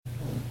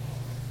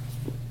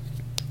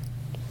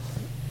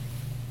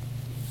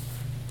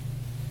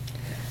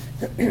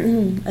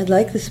I'd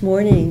like this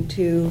morning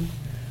to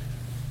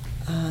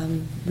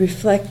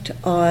reflect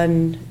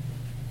on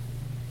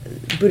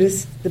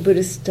the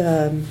Buddhist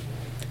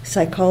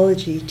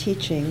psychology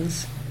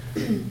teachings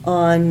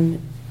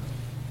on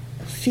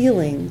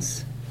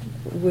feelings,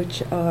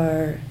 which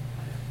are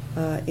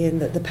in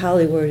the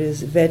Pali word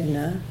is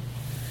Vedana,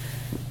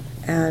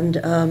 and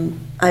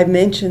I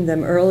mentioned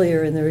them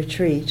earlier in the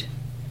retreat,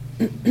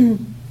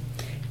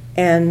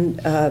 and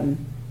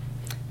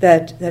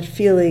that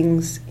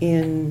feelings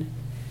in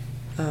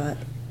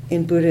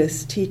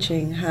Buddhist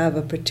teaching have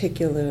a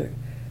particular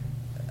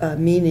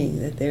meaning,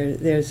 that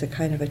there's a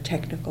kind of a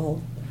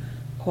technical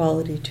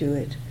quality to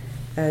it,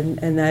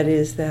 and that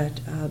is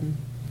that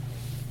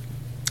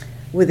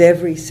with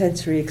every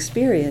sensory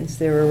experience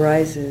there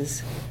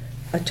arises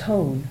a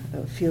tone,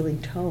 a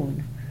feeling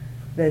tone,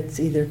 that's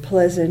either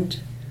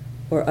pleasant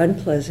or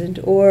unpleasant,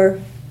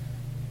 or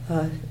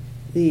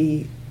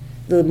the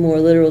more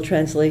literal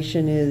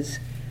translation is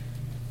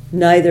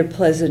neither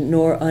pleasant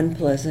nor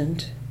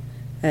unpleasant,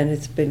 and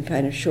it's been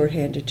kind of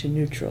shorthanded to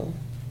neutral.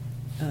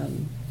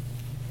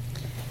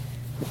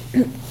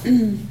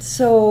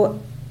 So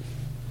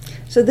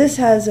this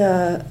has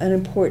an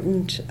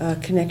important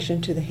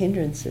connection to the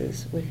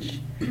hindrances,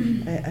 which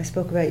I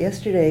spoke about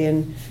yesterday,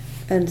 and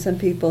some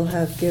people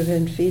have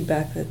given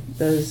feedback that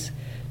those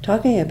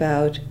talking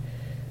about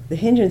the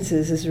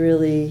hindrances is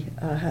really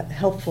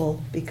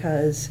helpful,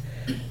 because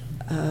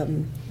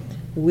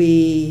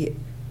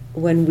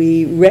when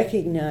we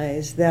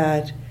recognize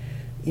that,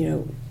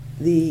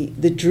 the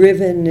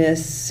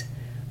drivenness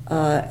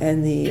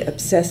and the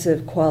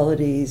obsessive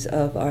qualities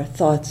of our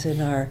thoughts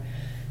and our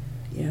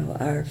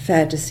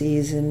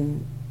fantasies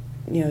and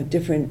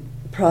different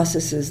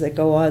processes that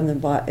go on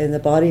in the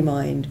body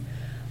mind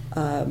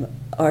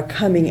are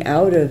coming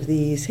out of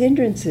these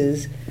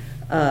hindrances,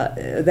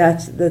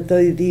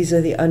 these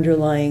are the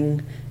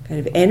underlying kind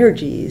of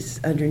energies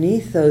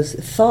underneath those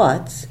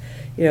thoughts.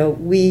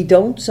 We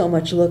don't so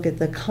much look at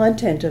the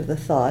content of the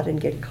thought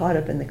and get caught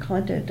up in the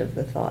content of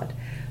the thought,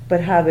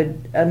 but have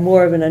a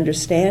more of an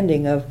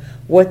understanding of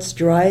what's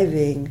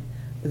driving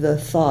the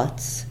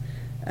thoughts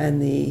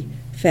and the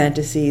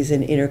fantasies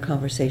and inner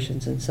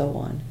conversations and so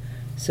on.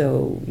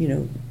 So,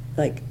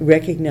 like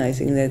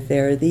recognizing that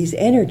there are these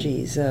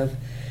energies of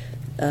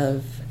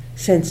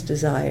sense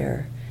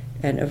desire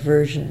and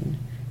aversion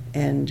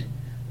and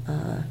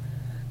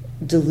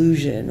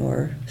delusion,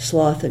 or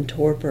sloth and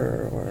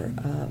torpor, or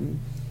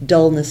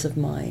dullness of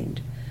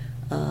mind,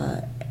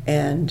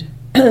 and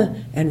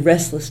and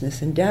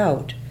restlessness and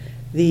doubt.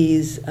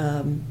 These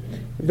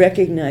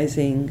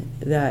recognizing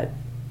that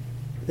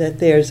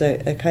there's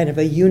a kind of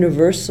a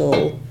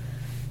universal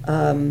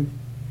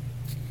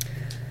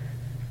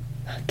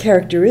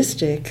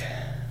characteristic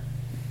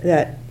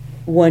that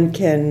one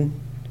can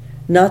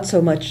not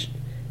so much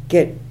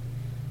get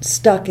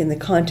stuck in the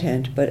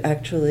content, but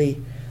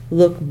actually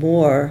look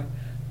more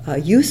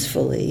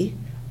usefully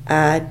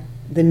at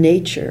the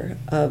nature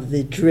of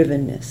the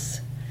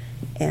drivenness,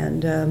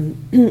 and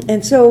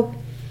so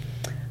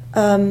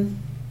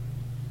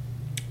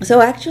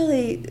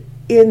actually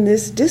in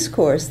this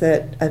discourse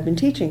that I've been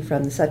teaching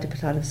from the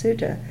Satipatthana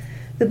Sutta,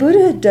 the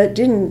Buddha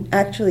didn't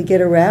actually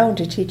get around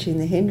to teaching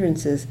the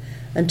hindrances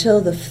until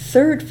the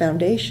third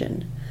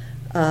foundation.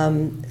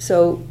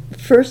 So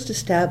first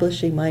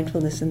establishing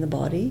mindfulness in the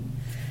body,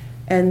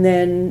 and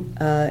then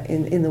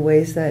in the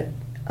ways that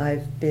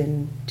I've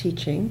been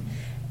teaching,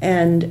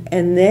 and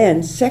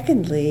then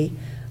secondly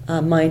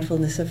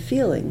mindfulness of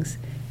feelings,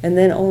 and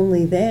then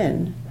only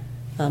then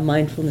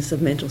mindfulness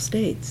of mental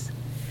states.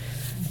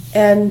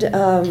 And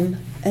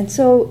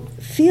so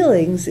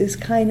feelings is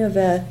kind of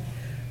a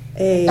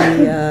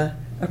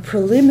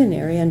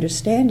preliminary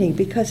understanding,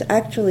 because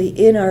actually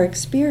in our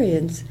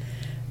experience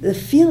the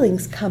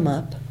feelings come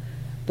up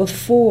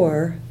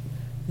before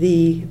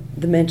the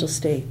mental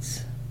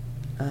states,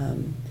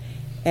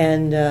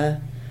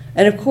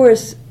 and of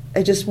course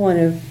I just want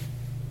to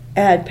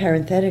add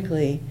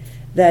parenthetically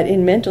that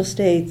in mental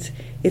states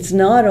it's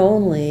not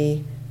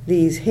only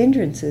these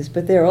hindrances,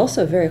 but they're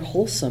also very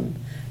wholesome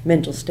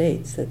mental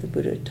states that the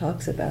Buddha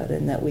talks about,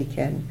 and that we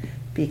can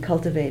be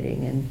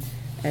cultivating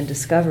and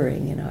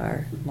discovering in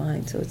our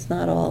mind. So it's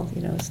not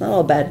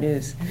all bad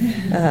news.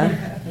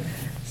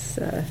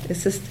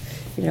 It's just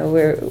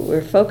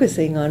we're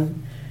focusing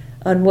on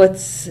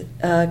what's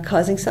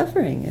causing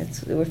suffering.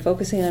 We're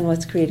focusing on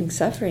what's creating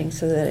suffering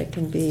so that it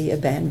can be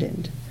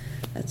abandoned.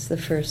 That's the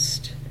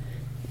first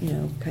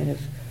kind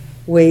of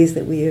ways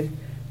that we have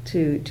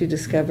to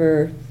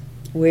discover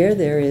where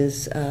there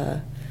is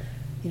the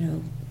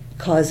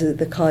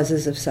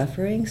causes of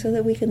suffering, so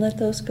that we can let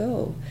those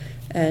go,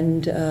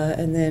 and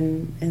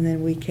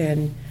then we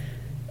can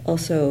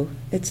also.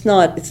 It's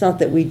not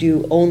that we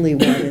do only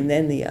one and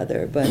then the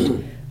other,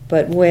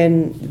 but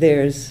when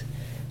there's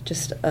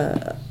just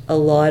a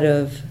lot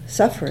of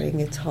suffering,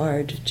 it's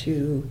hard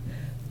to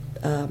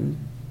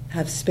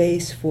have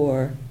space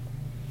for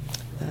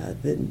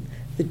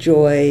the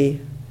joy,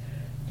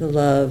 the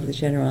love, the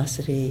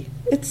generosity.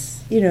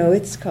 It's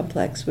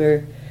complex.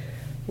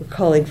 we're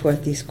calling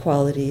forth these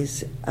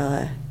qualities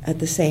at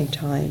the same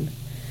time.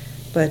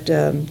 But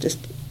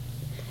just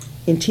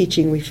in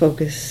teaching, we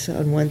focus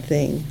on one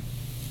thing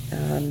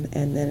and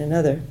then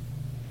another.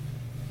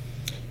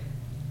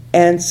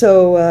 And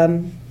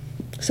so,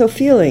 so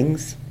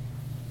feelings.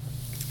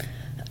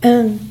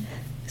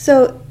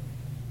 So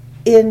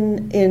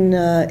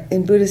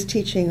in Buddha's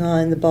teaching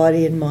on the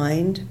body and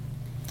mind,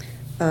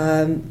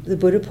 the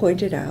Buddha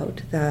pointed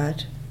out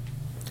that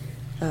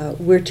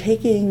we're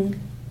taking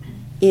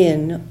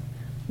in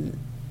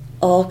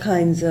all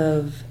kinds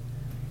of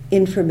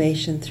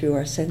information through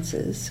our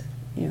senses.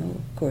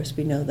 Of course,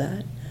 we know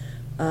that,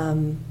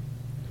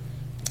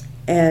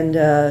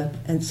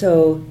 and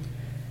so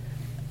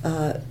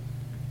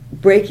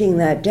breaking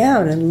that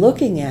down and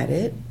looking at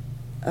it.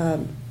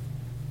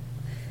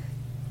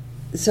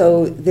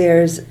 So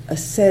there's a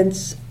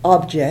sense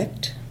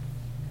object.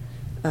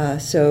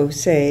 So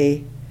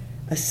say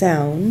a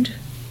sound.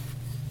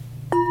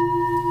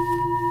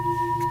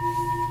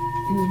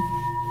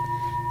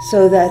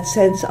 So that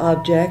sense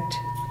object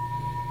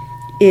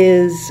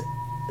is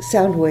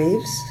sound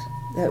waves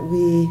that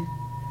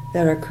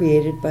are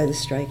created by the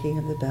striking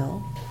of the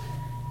bell,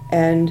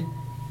 and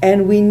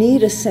we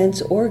need a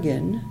sense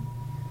organ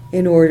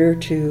in order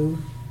to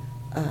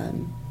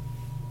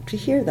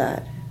hear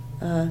that.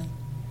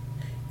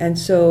 And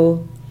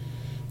so,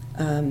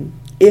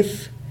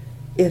 if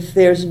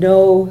there's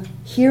no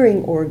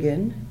hearing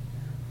organ,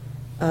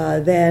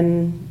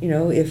 then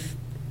if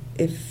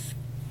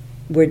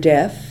we're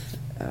deaf,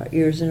 our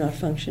ears are not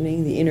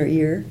functioning, the inner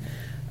ear,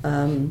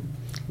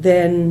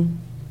 then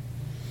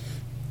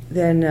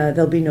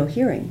there'll be no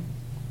hearing.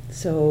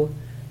 So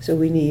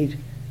we need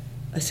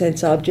a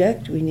sense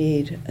object, we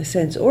need a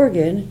sense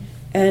organ,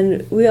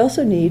 and we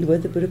also need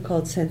what the Buddha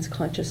called sense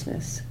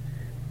consciousness.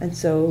 And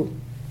so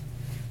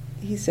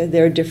he said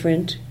there are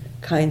different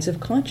kinds of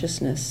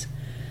consciousness.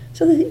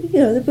 So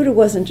the Buddha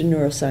wasn't a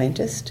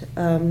neuroscientist,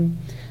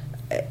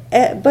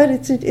 but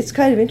it's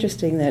kind of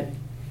interesting that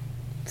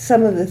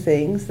some of the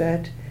things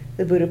that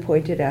the Buddha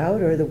pointed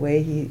out, or the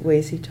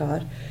ways he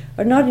taught,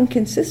 are not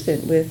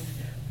inconsistent with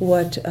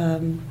what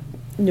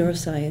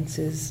neuroscience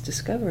is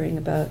discovering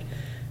about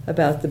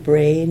the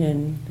brain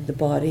and the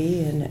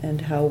body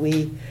and how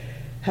we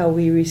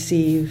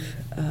receive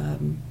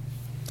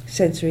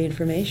sensory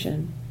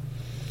information.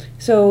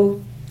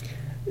 So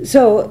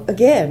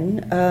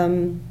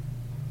again,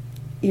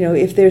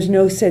 if there's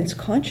no sense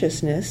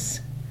consciousness,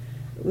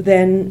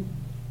 then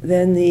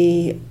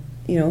the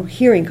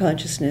hearing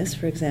consciousness,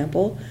 for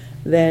example,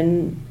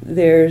 then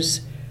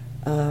there's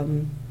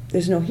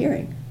no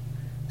hearing.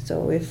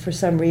 So if for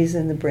some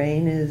reason the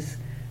brain is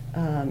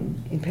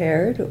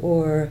impaired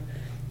or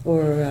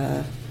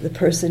the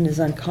person is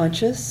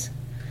unconscious,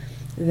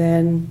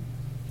 then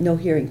no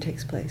hearing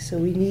takes place. So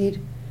we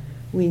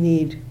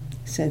need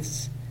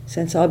sense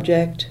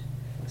object,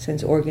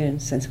 sense organ,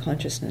 sense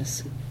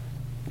consciousness,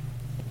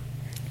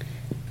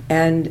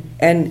 and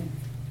then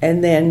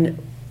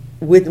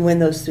when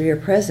those three are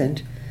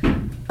present,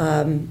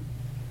 an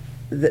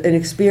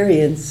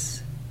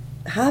experience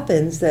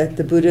happens that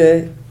the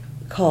Buddha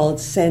called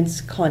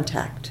sense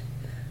contact.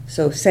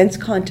 So sense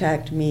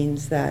contact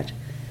means that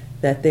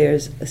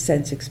there's a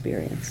sense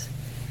experience,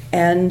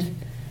 and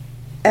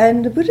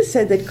the Buddha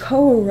said that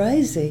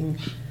co-arising,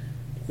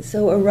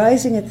 so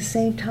arising at the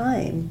same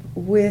time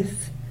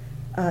with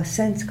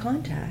sense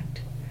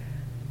contact,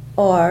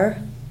 are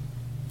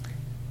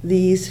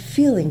these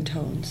feeling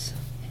tones.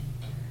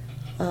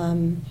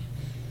 And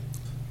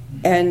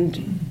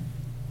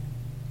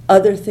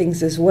other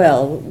things as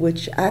well,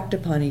 which act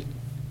upon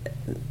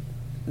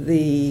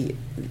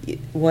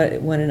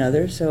one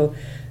another. So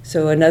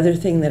another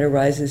thing that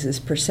arises is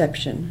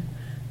perception.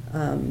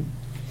 I'm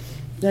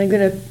going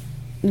to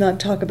not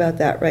talk about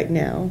that right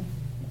now.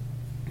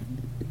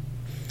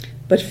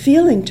 But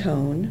feeling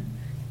tone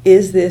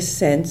is this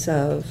sense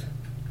of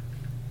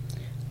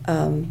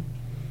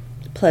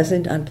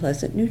pleasant,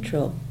 unpleasant,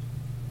 neutral.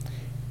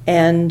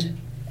 And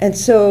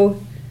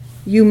so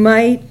you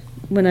might,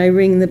 when I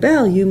ring the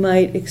bell, you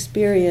might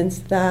experience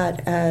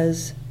that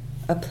as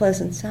a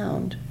pleasant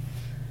sound.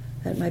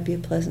 That might be a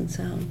pleasant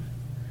sound.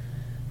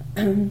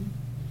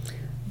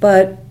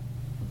 But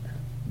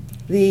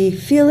the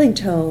feeling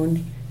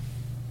tone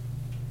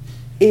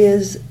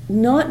is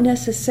not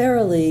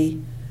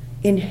necessarily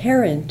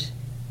inherent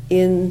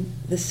in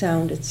the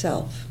sound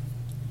itself.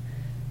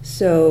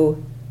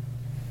 So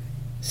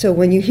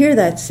when you hear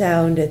that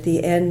sound at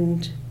the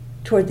end,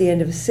 toward the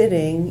end of a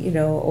sitting,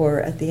 or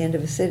at the end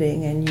of a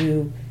sitting, and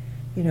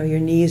your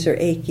knees are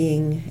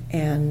aching,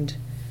 and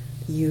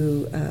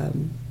you're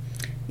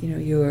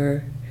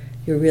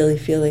really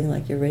feeling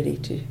like you're ready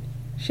to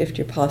shift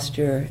your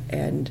posture,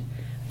 and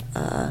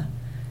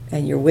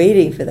you're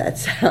waiting for that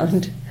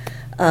sound,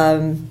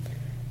 then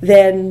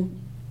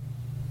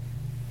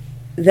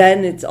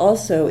it's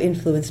also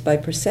influenced by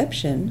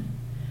perception.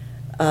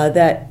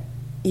 That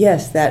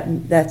yes,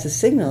 that's a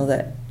signal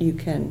that you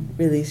can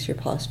release your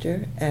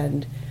posture,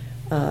 and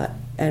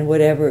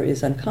whatever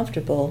is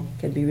uncomfortable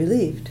can be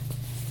relieved.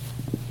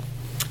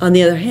 On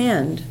the other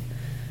hand,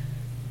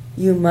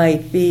 you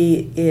might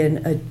be in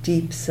a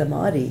deep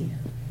samadhi,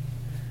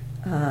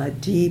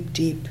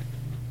 deep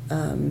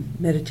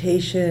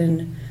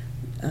meditation,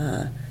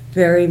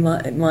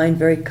 mind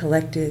very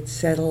collected,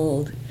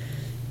 settled,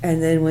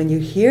 and then when you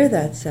hear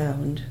that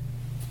sound,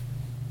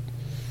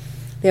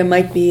 there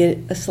might be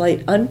a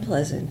slight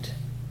unpleasant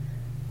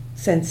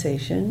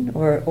sensation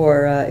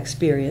or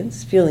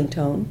experience, feeling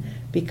tone,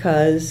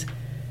 because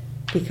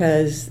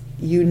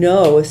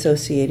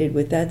associated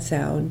with that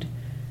sound,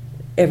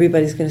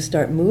 everybody's going to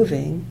start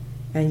moving,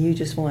 and you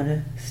just want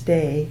to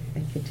stay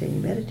and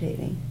continue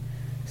meditating.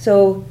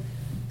 So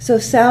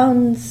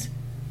sounds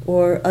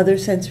or other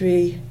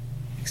sensory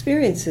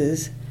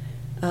experiences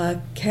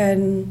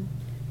can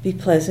be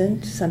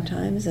pleasant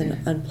sometimes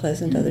and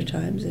unpleasant other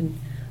times, and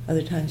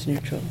other times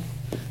neutral.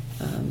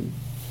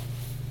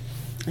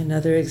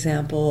 Another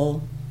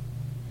example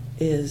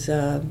is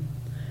if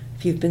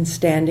you've been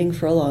standing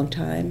for a long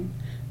time,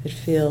 it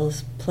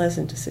feels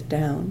pleasant to sit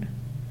down.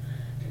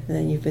 And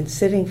then you've been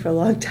sitting for a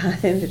long time,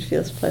 it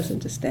feels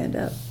pleasant to stand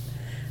up.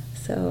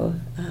 So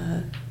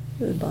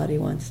the body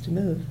wants to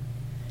move.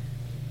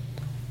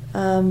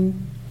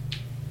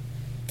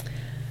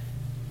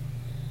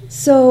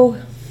 So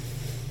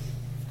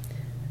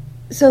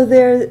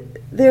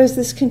there's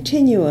this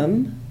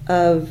continuum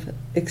of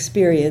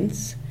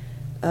experience,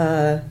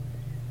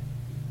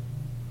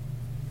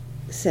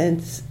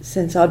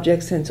 sense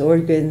objects, sense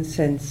organs,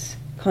 sense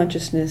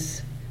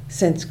consciousness,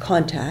 sense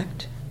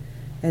contact,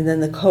 and then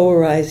the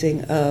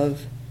co-arising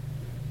of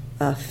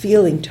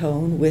feeling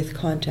tone with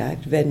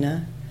contact,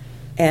 Vedana,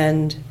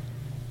 and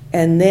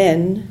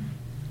then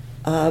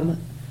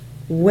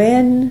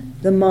when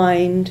the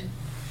mind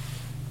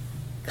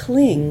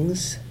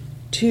clings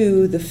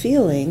to the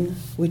feeling,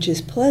 which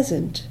is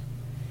pleasant,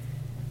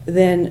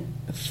 then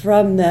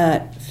from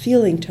that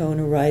feeling tone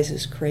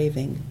arises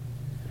craving.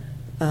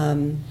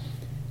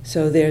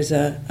 So there's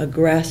a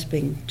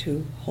grasping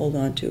to hold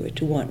on to it,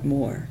 to want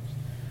more.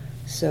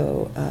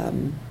 So,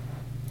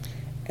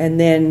 and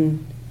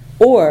then,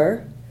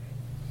 or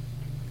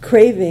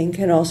craving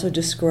can also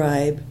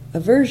describe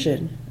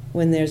aversion,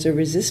 when there's a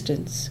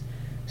resistance.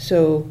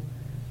 So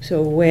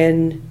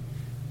when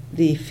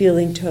the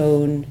feeling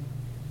tone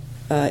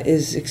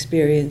is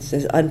experienced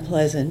as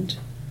unpleasant,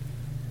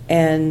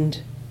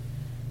 and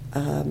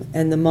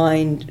the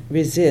mind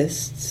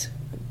resists,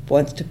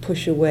 wants to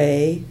push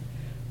away,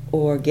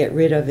 or get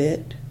rid of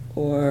it,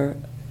 or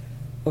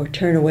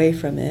turn away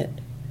from it,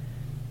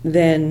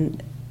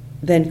 then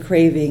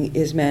craving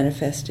is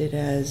manifested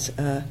as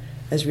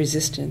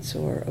resistance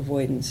or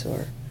avoidance,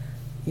 or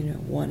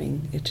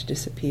wanting it to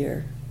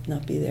disappear,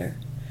 not be there.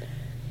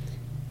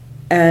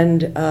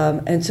 And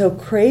so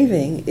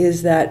craving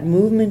is that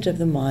movement of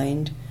the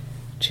mind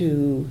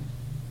to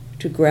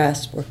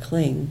grasp or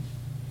cling,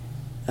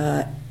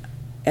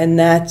 and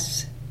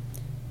that's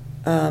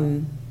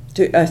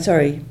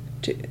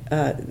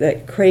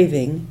that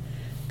craving.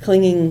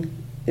 Clinging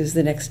is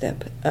the next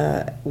step,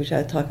 which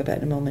I'll talk about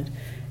in a moment.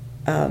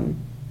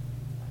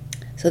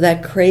 So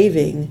that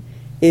craving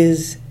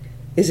is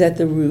at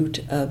the root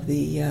of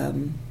the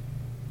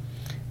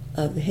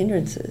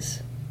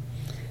hindrances.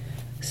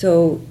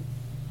 So,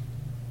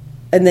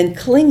 and then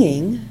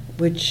clinging,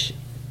 which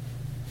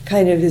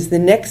kind of is the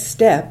next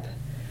step,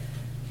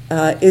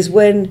 is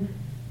when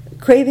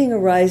craving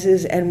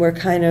arises and we're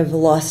kind of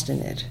lost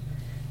in it.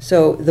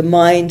 So the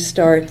mind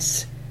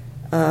starts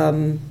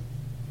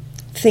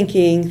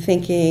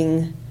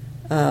thinking,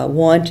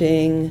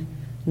 wanting,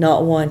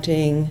 not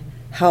wanting.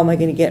 How am I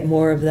going to get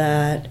more of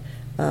that?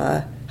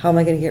 How am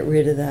I going to get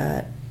rid of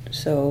that?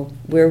 So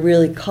we're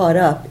really caught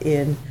up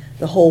in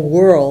the whole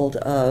world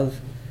of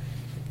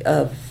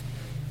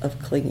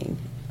clinging,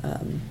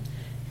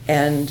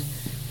 and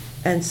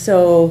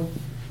so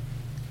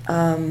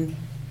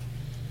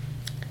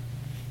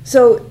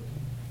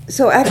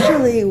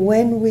actually,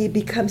 when we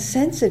become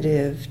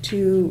sensitive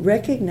to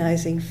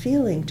recognizing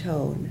feeling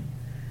tone,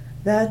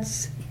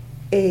 that's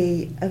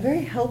a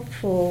very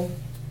helpful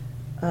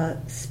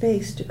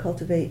space to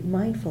cultivate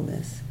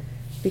mindfulness,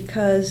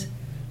 because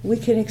we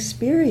can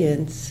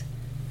experience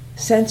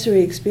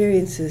sensory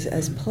experiences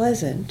as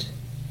pleasant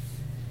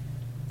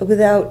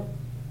without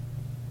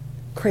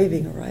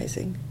craving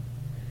arising.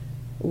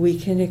 We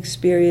can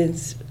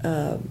experience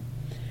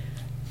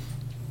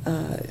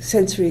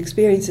sensory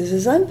experiences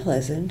as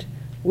unpleasant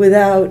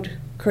without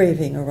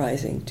craving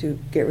arising to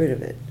get rid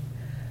of it.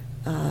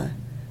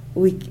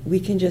 We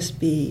can just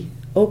be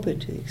open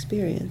to the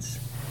experience.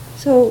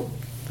 I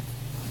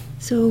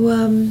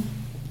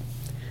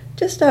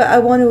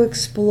want to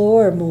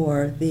explore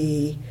more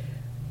the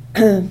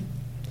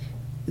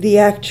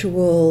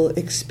actual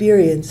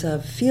experience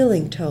of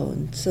feeling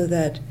tone, so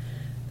that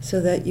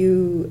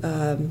you,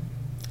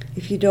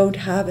 if you don't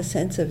have a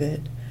sense of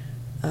it,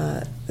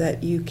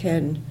 that you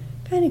can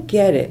kind of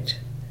get it,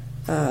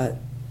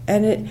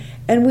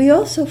 and we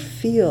also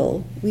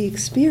we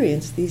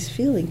experience these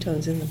feeling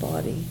tones in the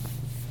body.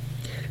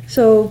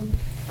 So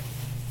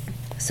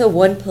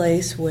one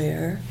place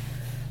where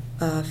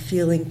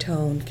feeling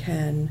tone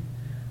can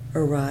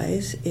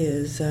arise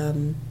is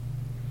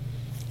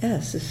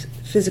yes, this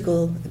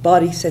physical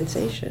body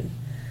sensation.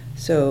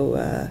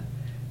 So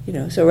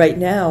so right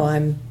now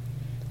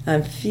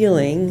I'm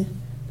feeling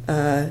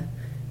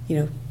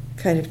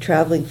kind of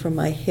traveling from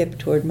my hip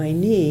toward my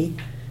knee,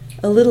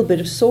 a little bit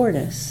of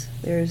soreness.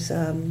 I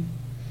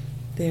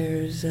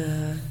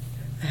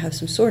have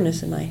some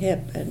soreness in my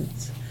hip, and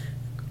it's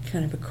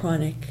kind of a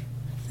chronic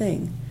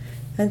thing.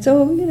 And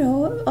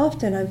so,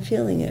 often I'm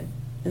feeling it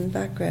in the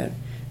background,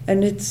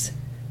 and it's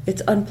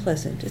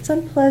unpleasant. It's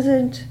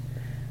unpleasant,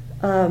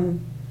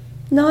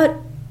 not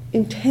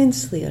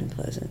intensely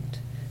unpleasant.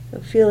 So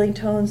feeling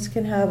tones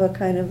can have a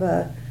kind of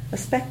a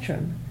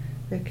spectrum.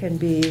 There can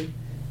be,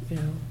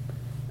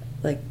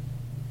 like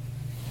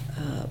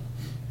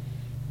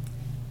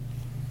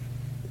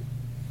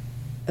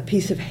a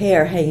piece of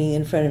hair hanging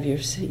in front of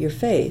your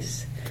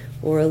face,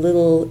 or a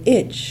little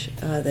itch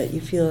that you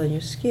feel on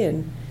your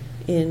skin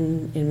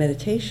in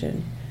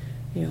meditation,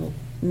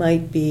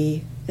 might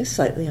be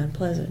slightly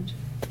unpleasant,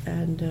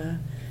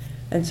 and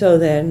so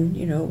then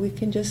we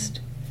can just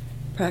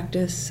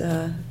practice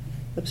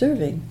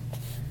observing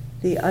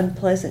the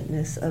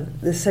unpleasantness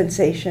of the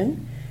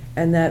sensation,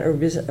 and that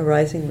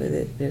arising with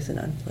it, there's an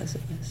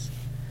unpleasantness.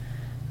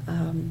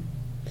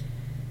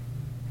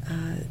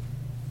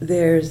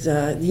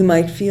 You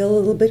might feel a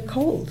little bit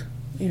cold,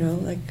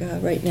 like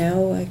right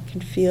now I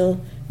can feel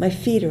my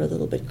feet are a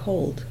little bit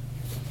cold.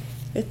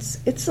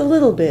 It's a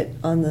little bit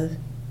on the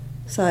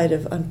side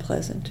of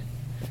unpleasant,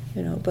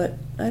 but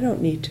I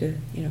don't need to,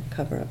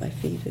 cover up my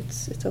feet.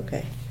 It's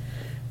okay.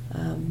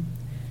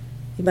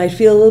 You might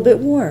feel a little bit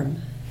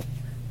warm,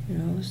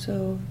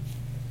 so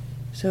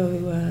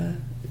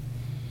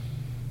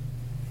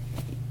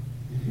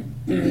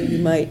you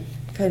might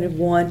kind of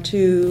want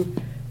to,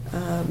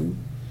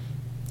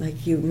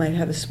 like you might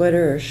have a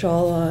sweater or a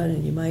shawl on,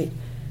 and you might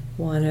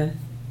want to,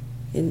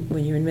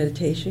 when you're in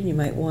meditation, you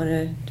might want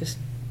to just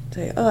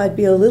say, oh, I'd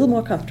be a little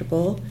more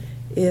comfortable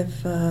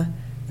if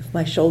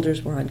my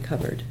shoulders were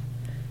uncovered.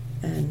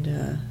 And,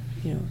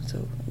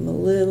 so I'm a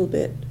little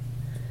bit,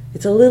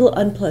 it's a little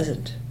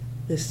unpleasant,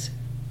 this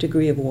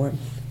degree of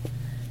warmth.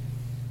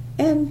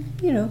 And,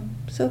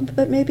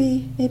 but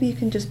maybe you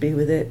can just be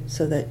with it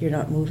so that you're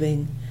not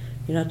moving,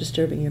 you're not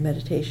disturbing your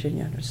meditation,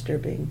 you're not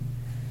disturbing,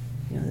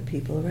 the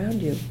people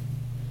around you.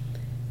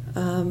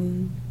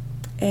 And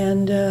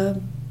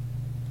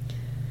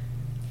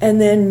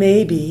then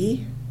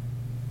maybe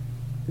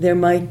there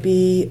might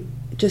be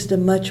just a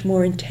much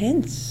more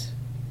intense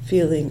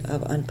feeling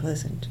of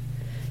unpleasant.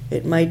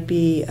 It might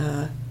be,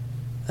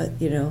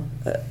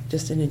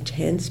 just an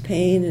intense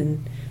pain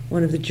in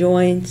one of the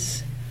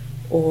joints,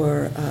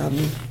 or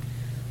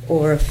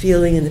a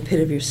feeling in the pit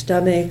of your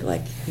stomach,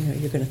 like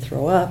you're going to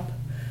throw up,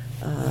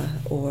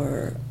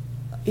 or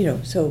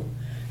so.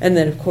 And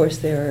then of course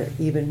there are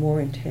even more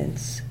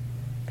intense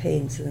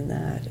pains than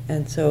that,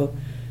 and so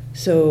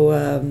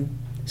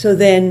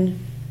then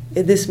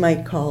this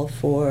might call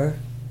for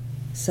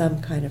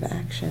some kind of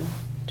action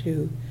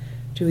to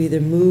either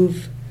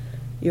move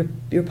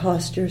your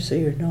posture so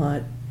you're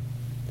not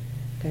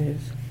kind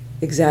of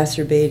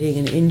exacerbating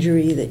an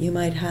injury that you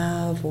might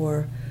have,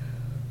 or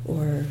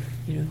if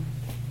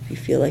you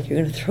feel like you're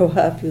going to throw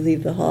up, you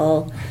leave the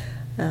hall.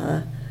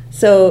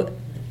 So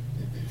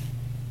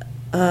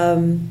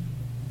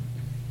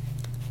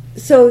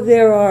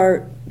there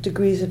are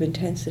degrees of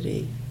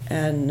intensity,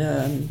 and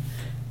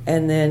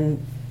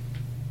then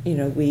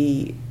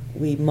we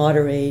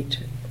moderate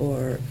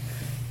or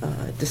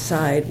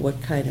decide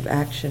what kind of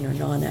action or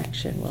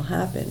non-action will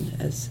happen,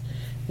 as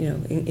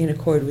in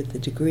accord with the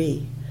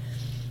degree.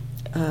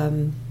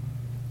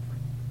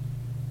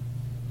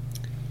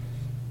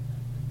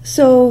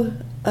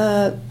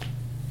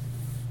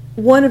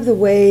 One of the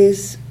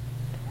ways,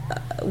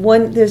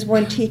 there's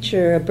one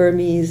teacher, a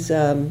Burmese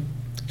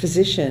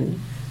physician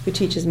who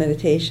teaches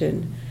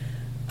meditation,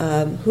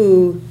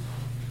 who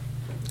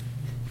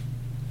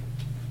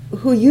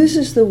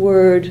uses the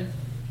words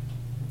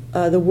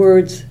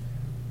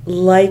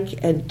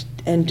like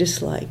and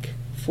dislike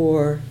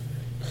for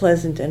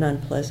pleasant and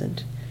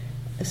unpleasant.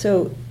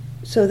 So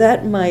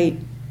that might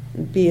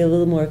be a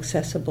little more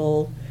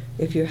accessible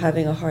if you're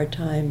having a hard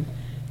time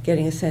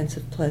getting a sense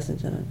of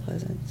pleasant and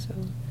unpleasant. So,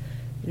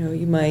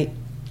 you might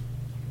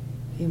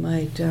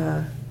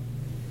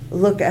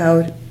look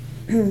out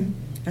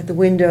at the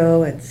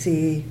window and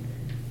see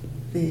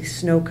the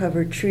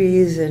snow-covered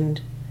trees,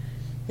 and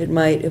it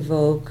might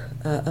evoke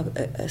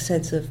a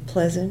sense of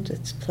pleasant.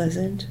 It's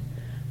pleasant.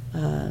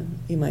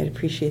 You might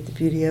appreciate the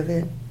beauty of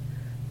it,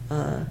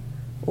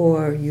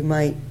 or you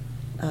might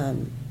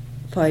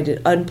find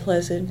it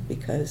unpleasant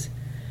because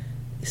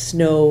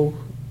snow,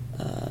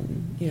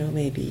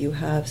 maybe you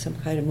have some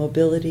kind of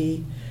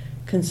mobility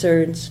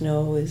concern.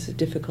 Snow is a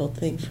difficult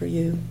thing for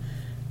you.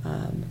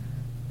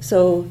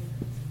 So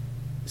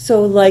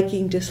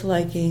liking,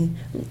 disliking,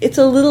 it's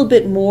a little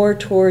bit more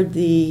toward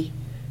the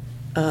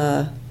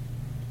kind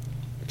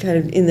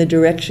of in the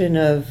direction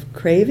of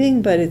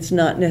craving, but it's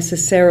not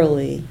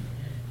necessarily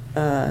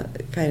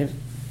kind of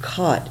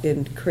caught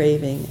in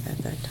craving at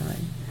that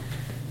time.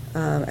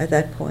 at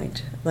that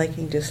point,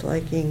 liking,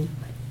 disliking.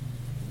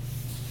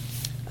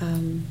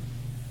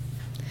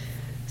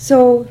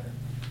 So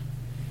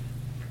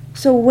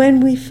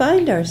when we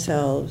find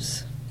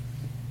ourselves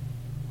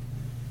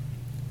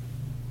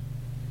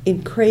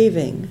in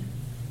craving,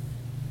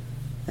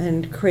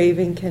 and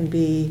craving can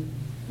be,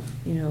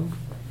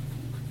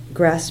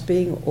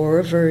 grasping or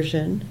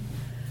aversion,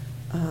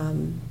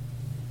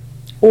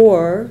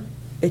 or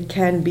it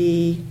can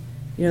be,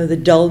 the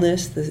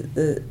dullness,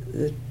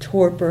 the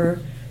torpor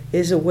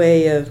is a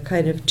way of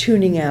kind of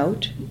tuning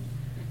out,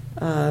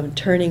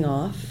 turning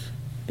off,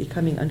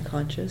 becoming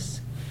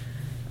unconscious,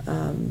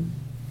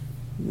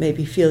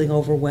 maybe feeling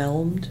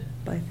overwhelmed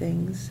by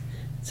things.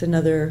 It's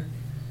another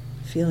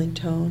feeling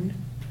tone.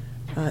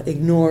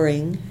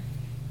 Ignoring.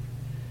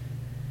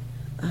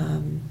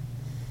 And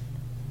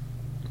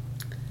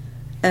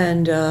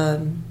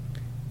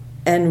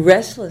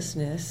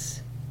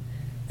restlessness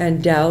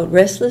and doubt.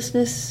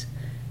 Restlessness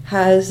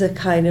has a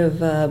kind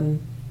of,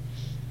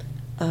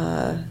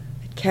 it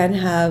can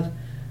have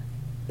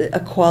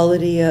a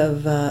quality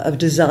of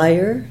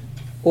desire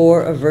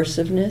or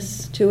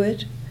aversiveness to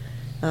it.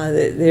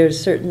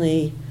 There's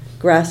certainly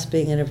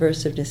grasping and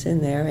aversiveness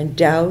in there, and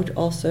doubt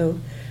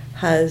also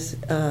has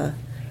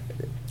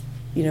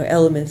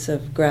elements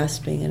of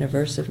grasping and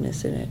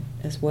aversiveness in it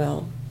as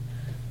well.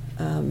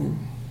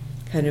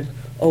 Kind of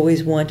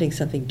always wanting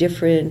something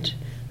different.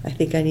 I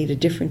think I need a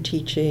different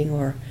teaching,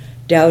 or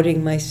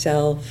doubting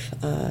myself.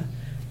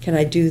 Can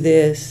I do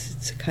this?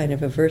 It's a kind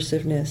of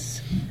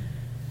aversiveness.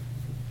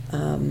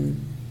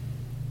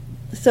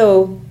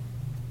 So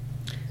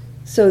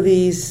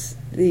these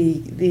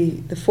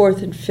the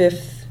fourth and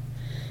fifth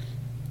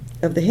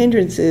of the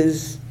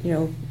hindrances,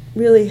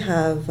 really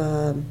have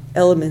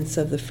elements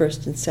of the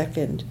first and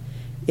second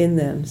in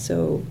them.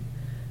 So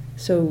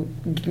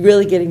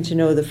really getting to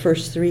know the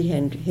first three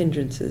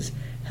hindrances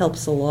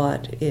helps a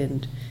lot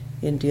in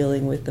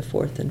dealing with the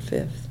fourth and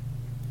fifth.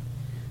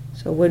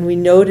 So when we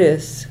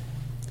notice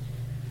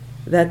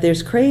that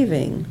there's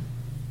craving,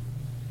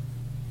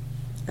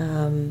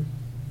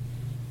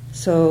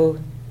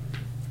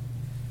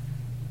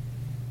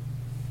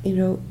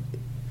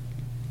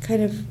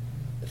 kind of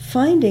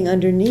finding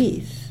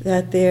underneath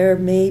that there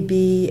may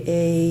be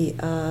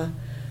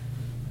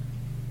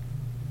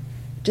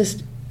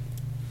just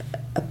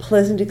a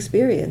pleasant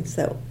experience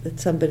that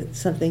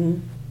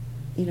something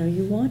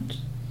you want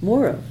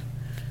more of,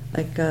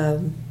 like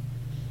like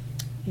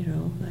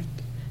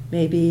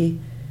maybe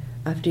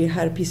after you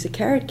had a piece of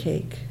carrot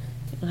cake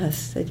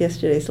at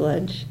yesterday's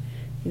lunch,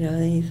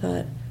 then you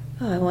thought,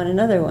 oh, I want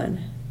another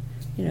one,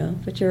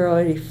 but you're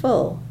already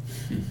full,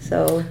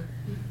 so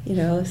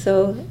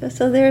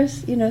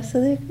there's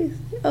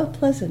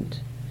pleasant,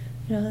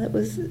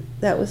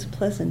 that was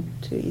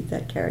pleasant to eat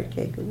that carrot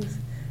cake. It was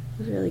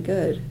really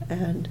good,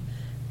 and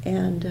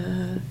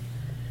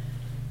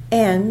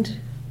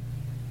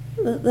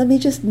let me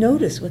just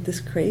notice what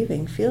this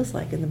craving feels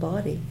like in the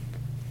body.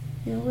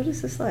 What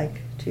is this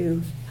like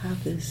to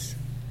have this?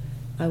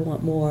 I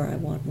want more. I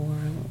want more.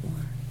 I want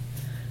more.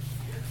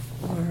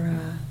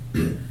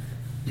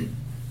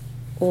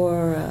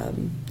 Or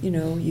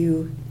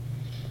you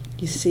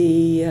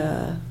see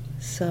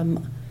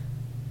some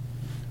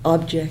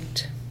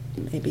object,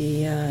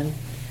 maybe an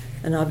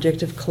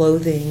object of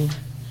clothing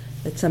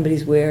that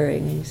somebody's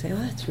wearing, and you say, oh,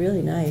 that's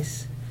really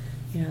nice.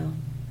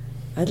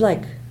 I'd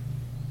like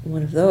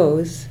one of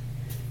those.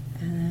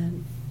 And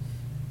then,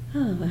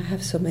 oh, I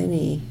have so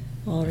many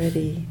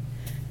already,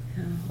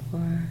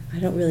 or I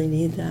don't really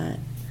need that.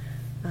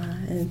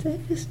 And I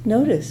just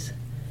notice,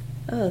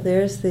 oh,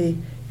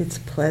 it's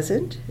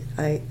pleasant.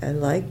 I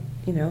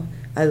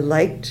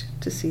liked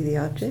to see the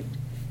object,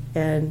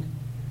 and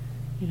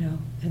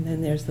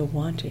then there's the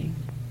wanting.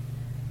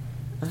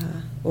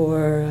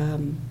 Or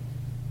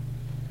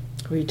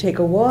you take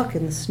a walk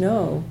in the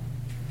snow.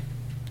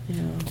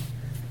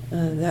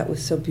 That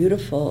was so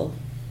beautiful.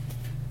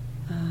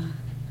 I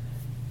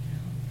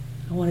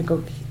want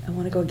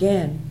to go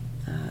again.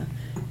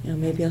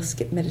 Maybe I'll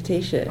skip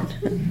meditation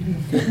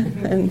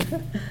and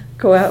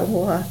go out and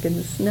walk in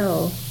the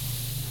snow.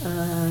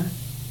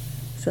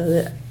 So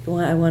that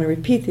I want to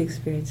repeat the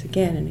experience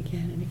again and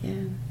again and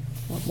again.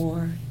 I want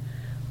more.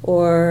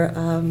 Or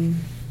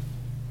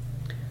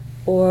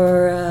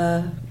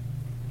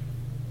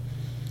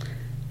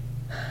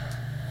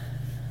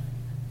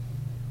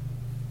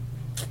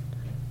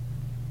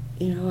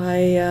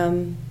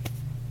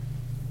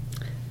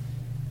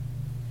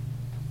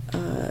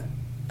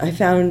I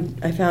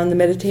found the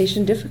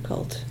meditation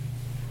difficult.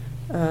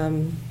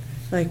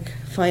 Like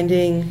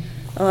finding,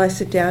 I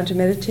sit down to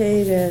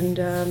meditate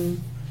and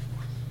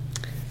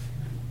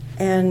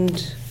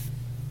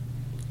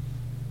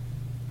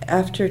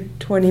after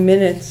 20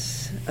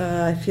 minutes,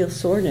 I feel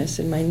soreness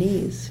in my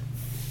knees.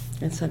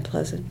 It's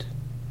unpleasant.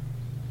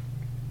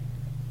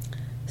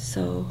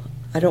 So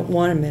I don't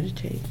want to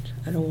meditate.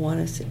 I don't want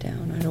to sit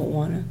down. I don't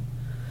want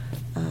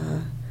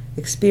to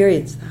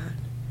experience that.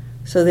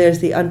 So there's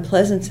the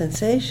unpleasant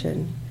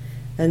sensation,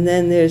 and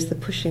then there's the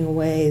pushing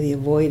away, the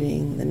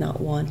avoiding, the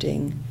not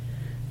wanting,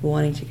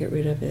 wanting to get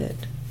rid of it.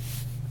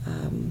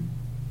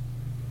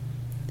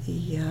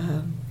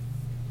 The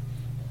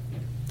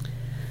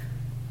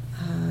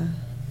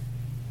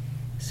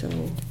so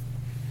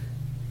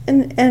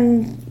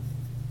and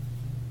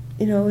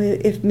you know,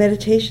 if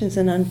meditation's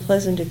an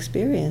unpleasant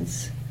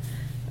experience,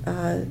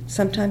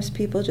 sometimes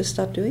people just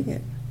stop doing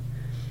it.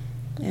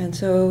 And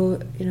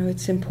so, you know,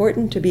 it's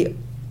important to be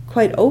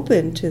quite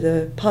open to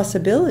the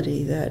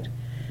possibility that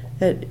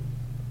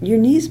your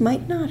knees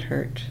might not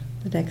hurt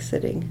the next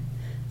sitting.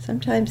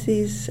 Sometimes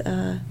these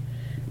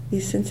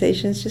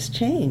sensations just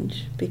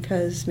change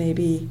because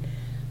maybe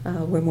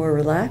we're more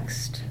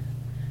relaxed,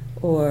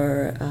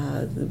 or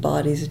the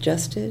body's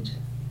adjusted,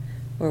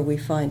 or we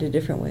find a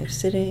different way of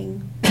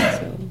sitting.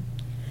 So.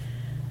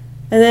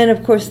 And then,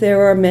 of course,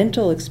 there are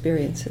mental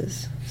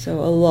experiences. So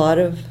a lot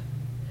of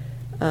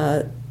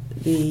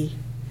the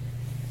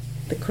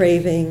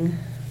craving,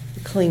 the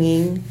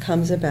clinging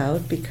comes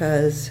about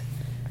because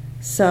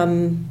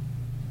some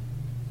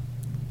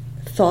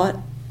thought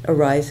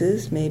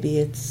arises.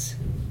 Maybe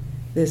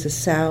there's a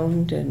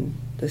sound, and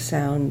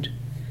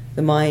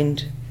the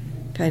mind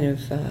kind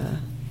of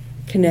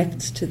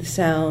connects to the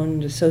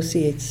sound,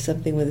 associates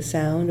something with a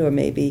sound, or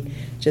maybe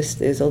just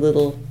there's a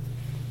little,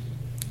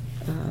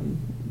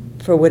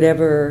 for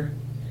whatever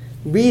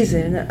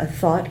reason, a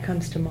thought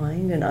comes to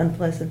mind, an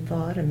unpleasant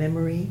thought, a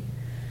memory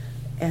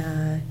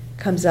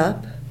comes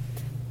up,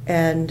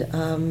 and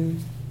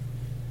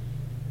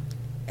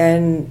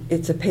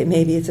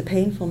maybe it's a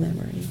painful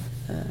memory,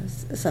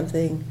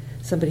 something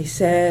somebody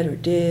said or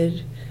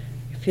did,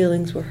 your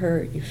feelings were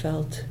hurt, you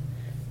felt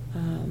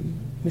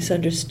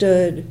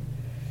misunderstood,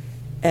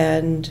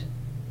 and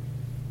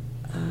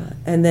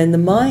then the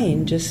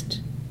mind just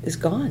is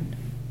gone.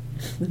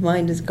 The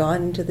mind has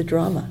gone into the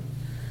drama,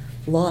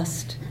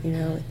 lost, you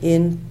know,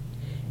 in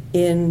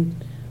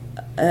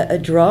a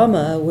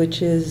drama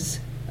which is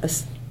a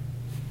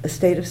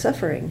state of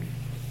suffering,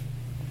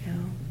 you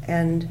know,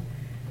 and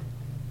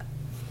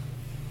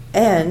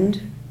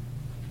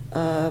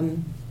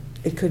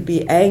it could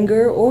be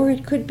anger, or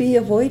it could be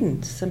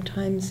avoidance.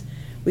 Sometimes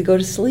we go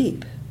to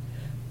sleep,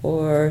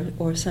 or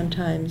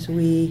sometimes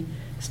we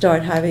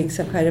start having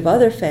some kind of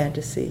other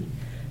fantasy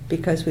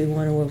because we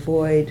want to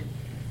avoid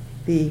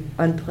the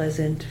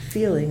unpleasant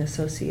feeling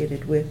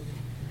associated with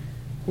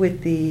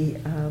the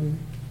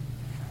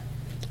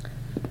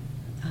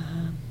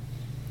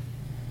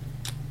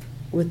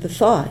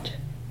thought.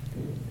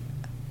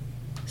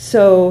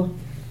 So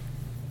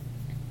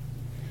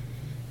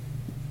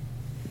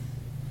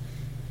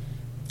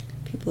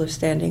people are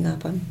standing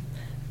up.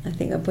 I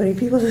think I'm putting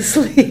people to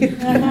sleep.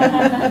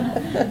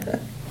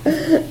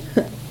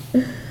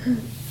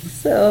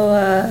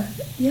 So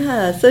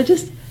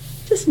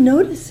just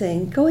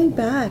noticing, going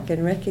back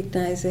and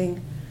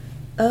recognizing,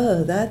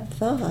 oh, that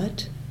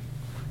thought,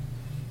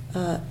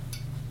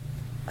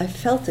 I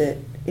felt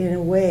it in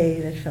a way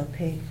that felt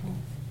painful.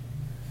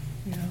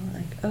 You know,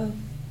 like, oh,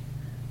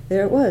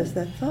 there it was,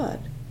 that thought.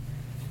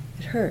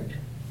 It hurt.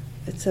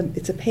 It's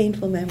a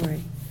painful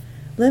memory.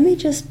 Let me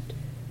just,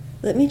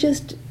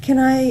 can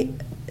I,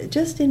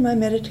 just in my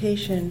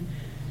meditation,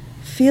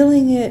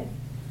 feeling it,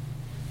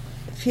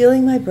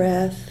 feeling my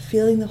breath,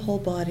 feeling the whole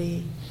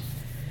body,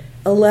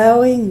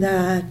 allowing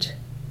that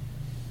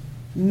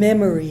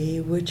memory,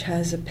 which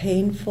has a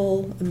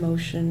painful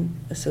emotion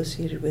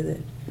associated with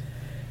it,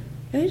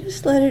 I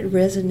just let it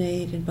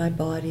resonate in my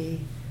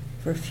body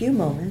for a few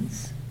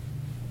moments.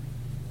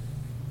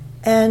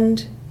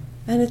 And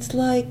it's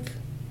like,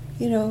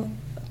 you know,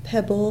 a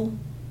pebble.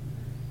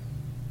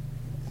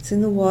 It's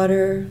in the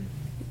water,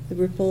 the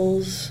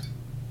ripples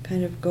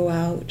kind of go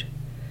out,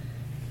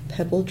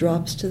 pebble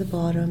drops to the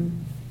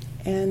bottom,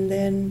 and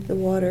then the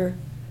water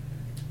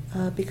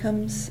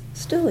becomes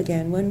still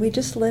again when we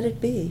just let it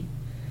be.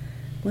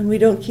 When we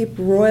don't keep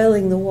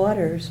roiling the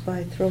waters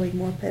by throwing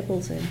more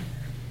pebbles in,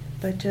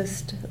 but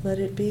just let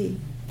it be.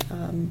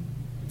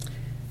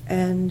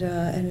 And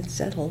it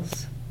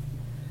settles.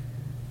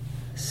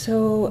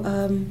 So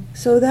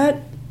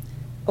that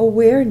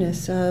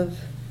awareness of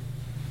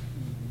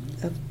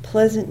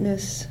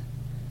pleasantness,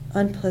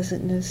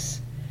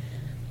 unpleasantness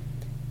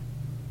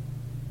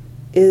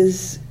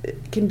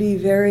can be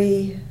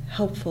very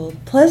helpful.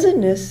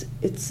 Pleasantness,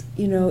 it's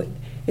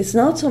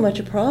not so much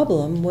a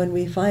problem when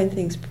we find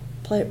things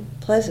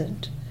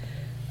pleasant.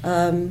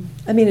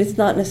 It's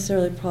not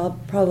necessarily a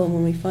problem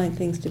when we find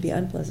things to be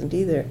unpleasant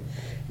either.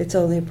 It's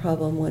only a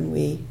problem when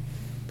we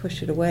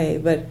push it away.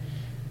 But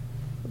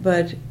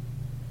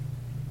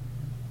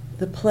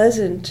the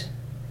pleasant,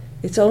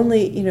 it's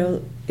only,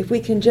 if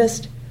we can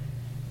just,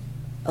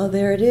 oh,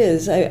 there it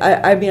is.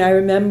 I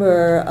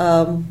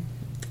remember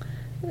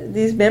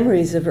these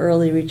memories of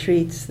early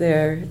retreats.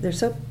 They're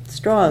so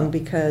strong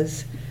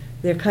because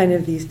they're kind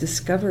of these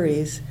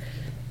discoveries.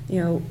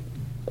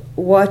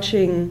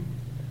 Watching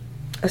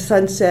a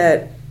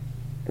sunset.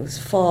 It was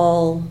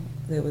fall.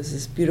 There was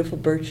this beautiful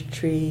birch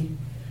tree.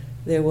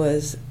 There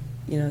was,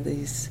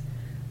 this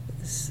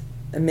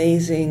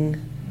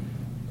amazing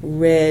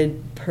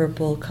red,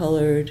 purple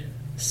colored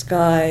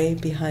sky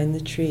behind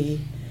the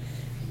tree.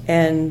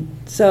 And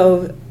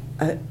so,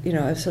 I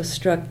was so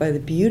struck by the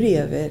beauty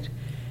of it.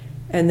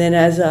 And then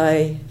as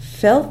I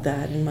felt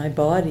that in my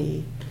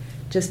body,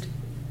 just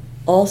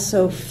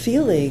also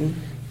feeling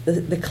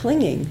the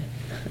clinging,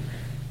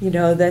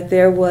 that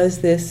there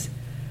was this,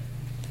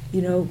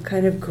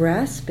 kind of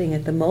grasping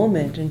at the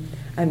moment.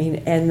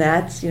 And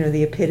that's,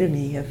 the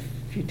epitome of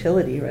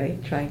futility,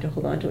 right? Trying to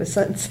hold on to a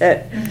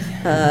sunset.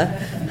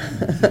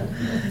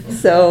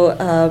 So,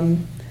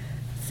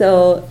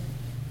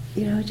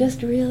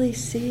 just really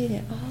seeing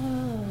it.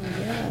 Oh,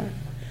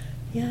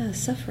 yeah,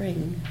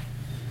 suffering.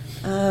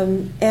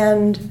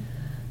 And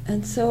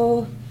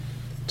so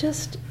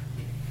just,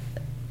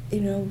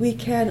 we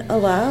can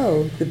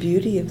allow the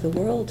beauty of the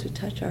world to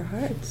touch our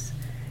hearts,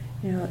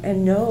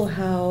 and know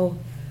how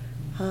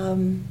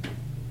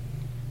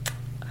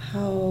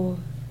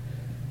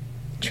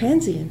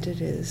transient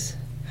it is,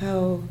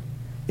 how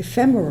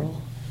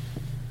ephemeral,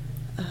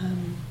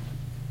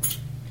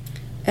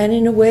 and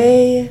in a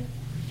way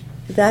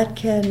that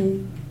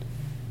can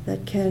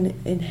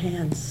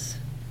enhance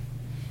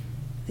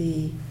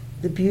the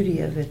beauty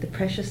of it, the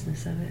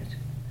preciousness of it,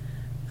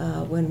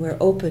 when we're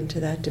open to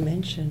that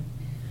dimension.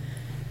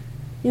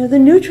 The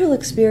neutral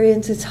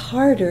experience, it's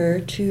harder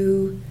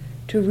to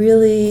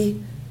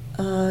really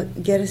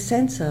get a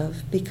sense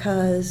of,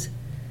 because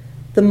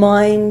the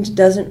mind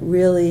doesn't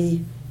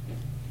really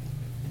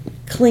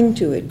cling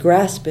to it,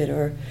 grasp it,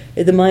 or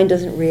the mind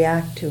doesn't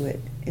react to it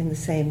in the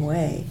same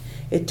way.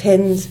 It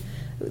tends,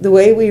 the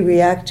way we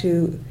react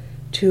to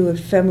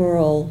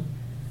ephemeral,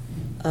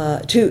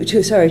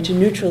 to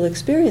neutral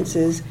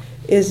experiences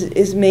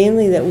is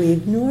mainly that we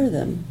ignore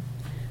them.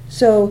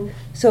 So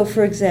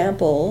for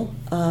example,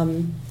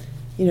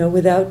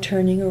 without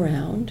turning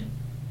around,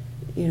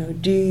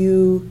 do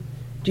you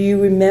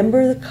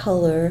remember the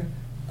color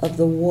of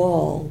the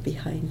wall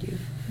behind you?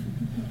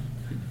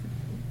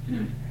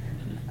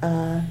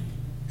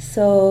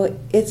 So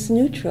it's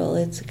neutral.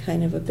 It's a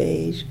kind of a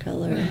beige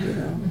color,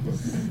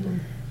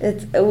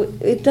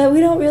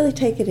 we don't really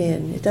take it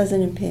in. It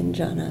doesn't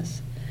impinge on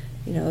us.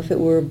 If it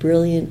were a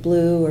brilliant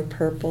blue or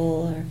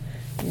purple, or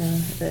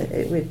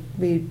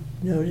we'd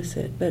notice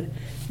it. But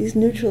these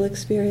neutral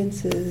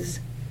experiences,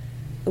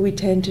 they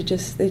tend to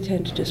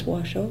just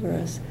wash over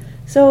us.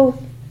 So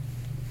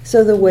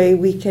the way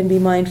we can be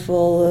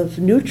mindful of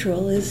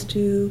neutral is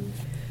to,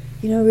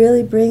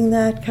 really bring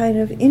that kind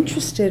of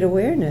interested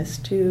awareness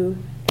to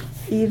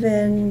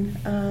even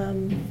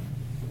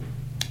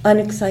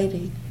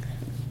unexciting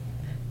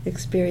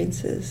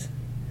experiences.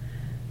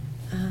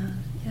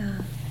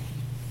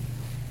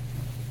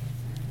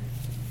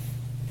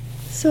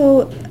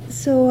 So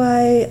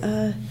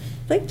I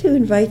like to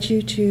invite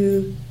you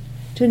to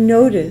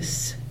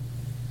notice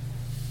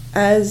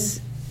as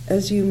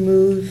you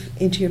move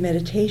into your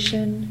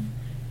meditation,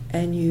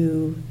 and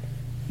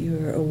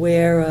you're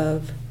aware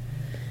of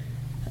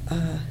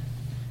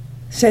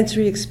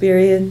sensory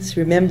experience,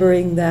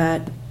 remembering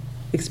that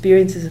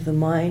experiences of the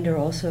mind are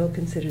also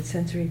considered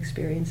sensory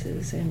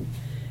experiences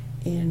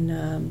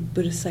in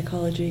Buddhist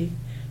psychology,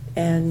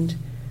 and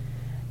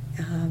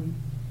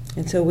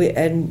so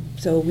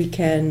we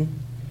can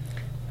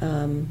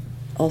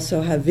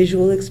also have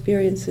visual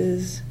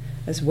experiences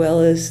as well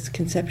as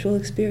conceptual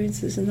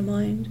experiences in the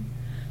mind,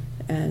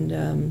 and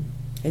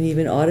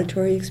even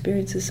auditory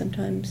experiences.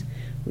 Sometimes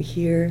we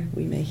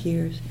may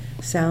hear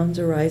sounds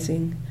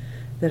arising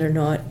that are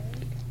not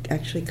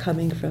actually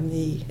coming from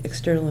the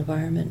external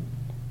environment.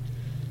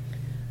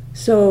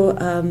 So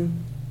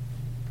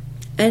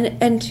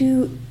and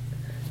to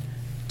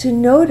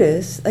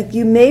notice, like,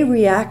 you may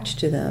react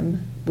to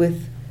them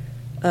with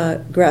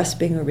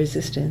grasping or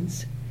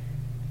resistance,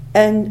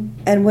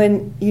 and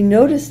when you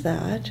notice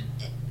that,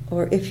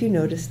 or if you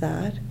notice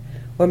that,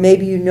 or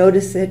maybe you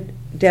notice it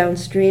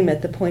downstream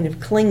at the point of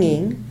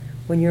clinging,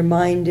 when your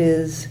mind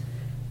is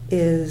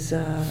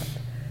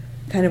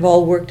kind of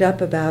all worked up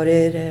about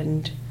it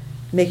and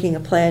making a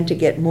plan to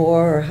get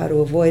more or how to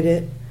avoid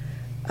it,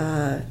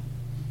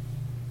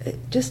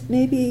 just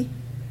maybe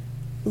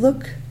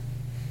look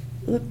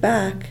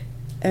back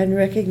and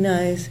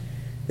recognize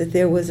that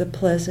there was a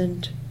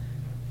pleasant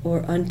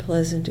or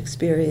unpleasant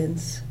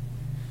experience,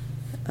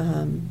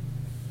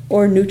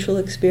 or neutral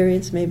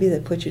experience maybe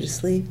that put you to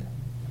sleep,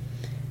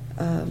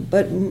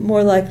 but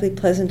more likely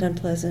pleasant,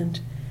 unpleasant,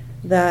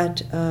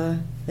 that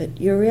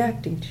you're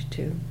reacting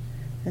to.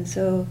 And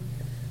so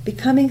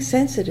becoming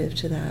sensitive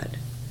to that,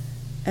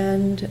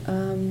 and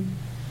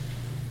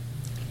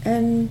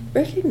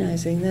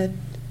recognizing that,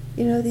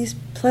 these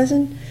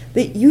pleasant,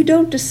 that you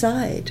don't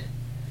decide.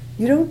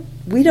 We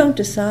don't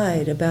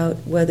decide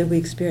about whether we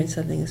experience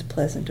something as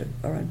pleasant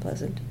or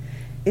unpleasant.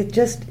 It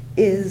just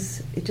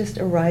is. It just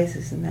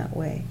arises in that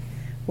way.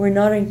 We're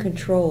not in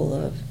control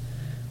of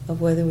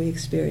whether we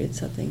experience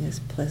something as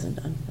pleasant,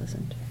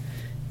 unpleasant.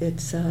 It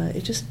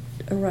just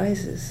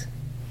arises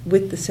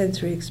with the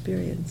sensory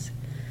experience,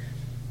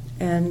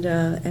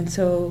 and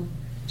so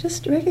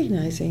just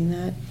recognizing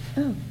that,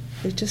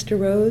 it just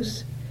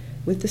arose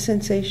with the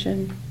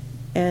sensation,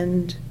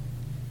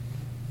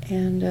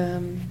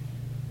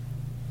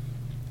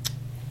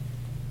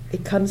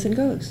 it comes and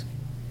goes.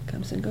 It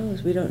comes and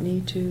goes. We don't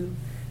need to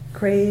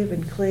crave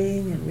and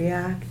cling and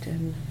react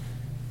and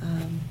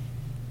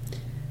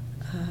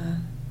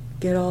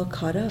get all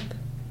caught up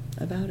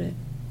about it.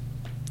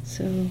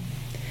 So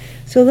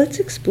let's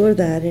explore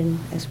that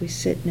as we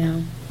sit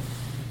now.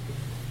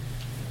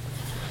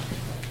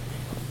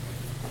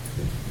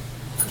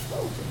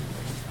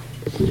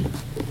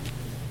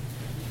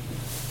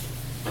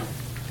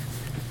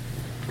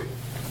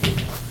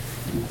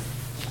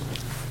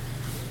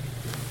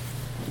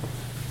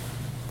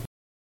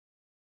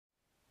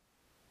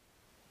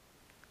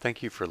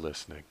 Thank you for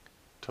listening.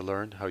 To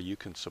learn how you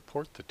can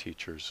support the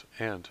teachers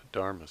and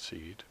Dharma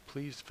Seed,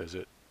 please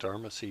visit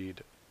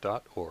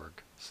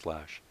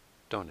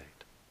dharmaseed.org/donate.